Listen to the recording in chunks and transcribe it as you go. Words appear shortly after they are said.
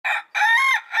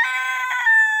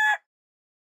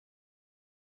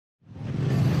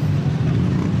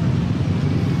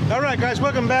Alright guys,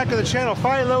 welcome back to the channel.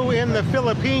 Philo in the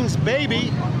Philippines, baby.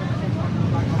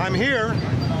 I'm here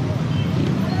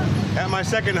at my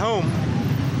second home.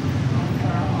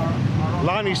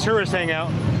 Lonnie's Tourist Hangout.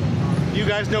 You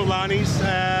guys know Lonnie's.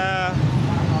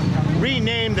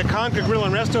 Renamed the Conca Grill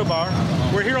and Resto Bar.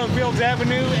 We're here on Fields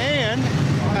Avenue and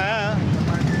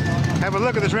have a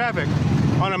look at the traffic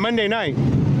on a Monday night.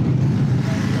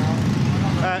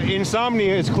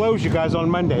 Insomnia is closed, you guys, on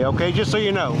Monday, okay? Just so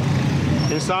you know.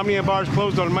 Insomnia Bar's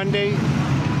closed on Monday.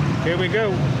 Here we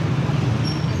go.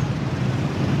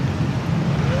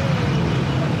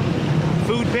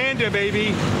 Food Panda,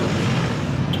 baby.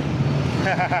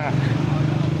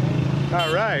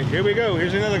 All right, here we go.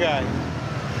 Here's another guy.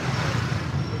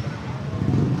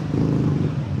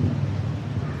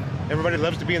 Everybody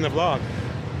loves to be in the vlog.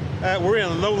 We're in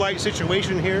a low light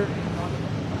situation here,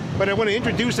 but I want to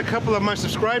introduce a couple of my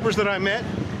subscribers that I met.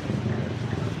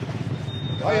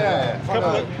 Oh yeah,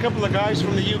 couple of guys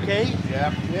from the UK.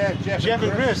 Yeah, Jeff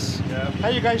and Chris. Yeah. How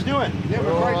you guys doing? Yeah,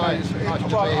 we're great,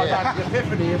 mate. Well, I had an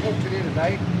epiphany. I walked in here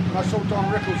today and I saw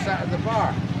Don Rickles sat at the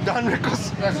bar. Don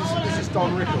Rickles? Yes, this is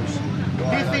Don Rickles. Do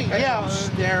you think, yeah. I'm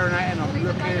staring at him, I'm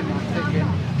looking,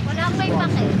 I'm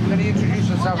thinking. Then he introduced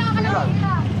himself to Philo.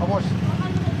 I watched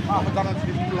half a dozen of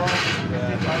his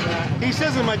vlogs. He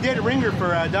says I'm a dead ringer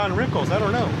for Don Rickles. I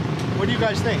don't know. What do you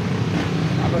guys think?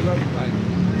 Have a look, mate.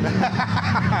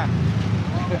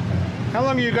 How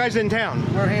long are you guys in town?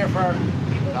 We're here for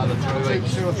another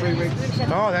 2 or 3 weeks.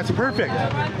 Oh, that's perfect.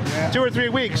 Yeah. 2 or 3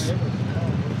 weeks.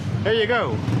 There you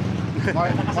go.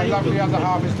 my lovely other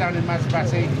half is down in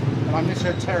Masbate, and I miss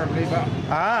her terribly, but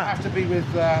I have to be with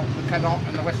the Canon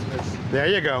and the Westerners. There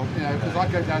you go. You know, because I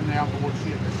go down there and watch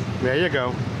theatres. There you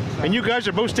go. So, and you guys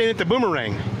are both staying at the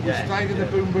Boomerang. We're staying at the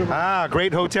Boom Boomerang. Ah,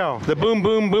 great hotel. The Boom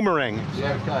Boom Boomerang.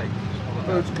 Yeah, okay.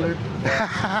 Food's good.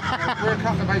 We're a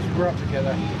couple of mates who grew up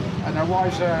together, and our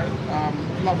wives are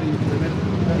lovely women.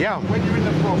 Yeah. When you're in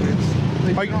the province,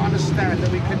 they do not understand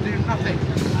that we can do nothing.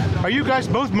 Are you guys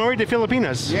both married to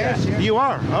Filipinas? Yes. You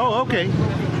are? Oh, okay.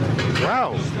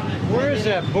 Wow. Where is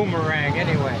that Boomerang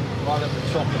anyway? Right at the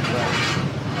top of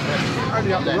the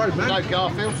Only up the road, man. No,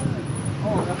 Garfield.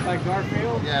 Oh, that's by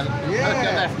Garfield? Yeah. Look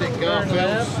at left at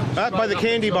Garfield. Up by the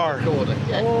candy bar.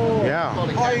 Yeah. Oh. Yeah.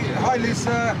 Hi,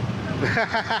 Lisa.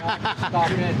 Stop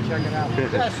in, check it out.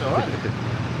 That's all right.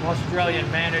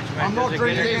 Australian management. I'm not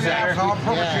drinking any alcohol, I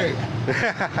promise you.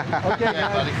 Okay,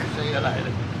 Yeah, buddy. See you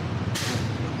later.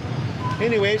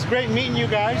 Anyways, great meeting you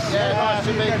guys. Yeah, nice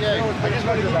to meet you. I just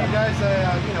want to give you guys a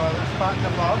spot in the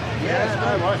vlog. Yes,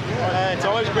 it's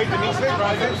always great to meet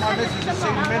subscribers. My missus has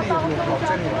seen many of your vlogs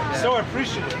anyway. So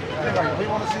appreciative. Anyway, we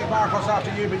want to see Marcos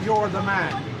after you, but you're the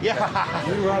man. Yeah.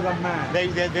 You are the man.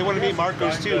 They want to meet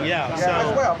Marcos too, yeah. Yeah, So,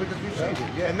 as well, because we've seen it.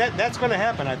 Yeah. and that's going to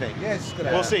happen, I think. Yes, it's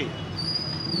gonna We'll happen.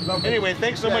 see. Lovely. Anyway,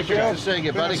 thanks so much, Good Joe. to see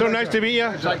you, buddy. So nice to meet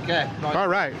you. Take care. Right. All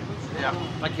right. Yeah.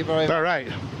 Thank you very much. All right.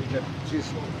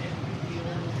 Cheers.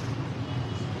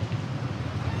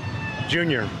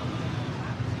 Junior.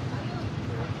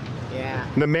 Yeah.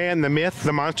 The man, the myth,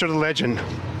 the monster, the legend.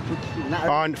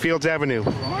 On Fields Avenue.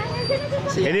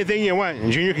 Anything you want,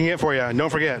 Junior can get for you. Don't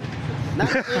forget.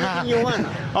 Not anything you want.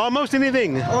 Almost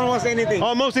anything. Almost anything.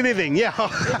 Almost anything, yeah.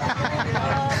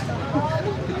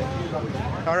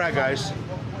 All right, guys.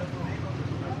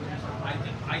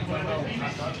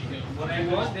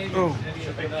 Oh,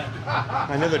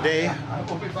 another day.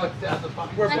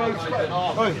 We're both.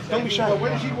 Oh, don't be shy. Well,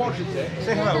 when she watches it,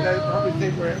 Say hello. they'll probably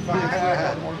think we're at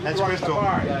That's Crystal, the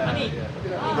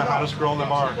hottest girl in the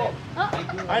bar.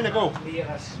 Hi, Nicole.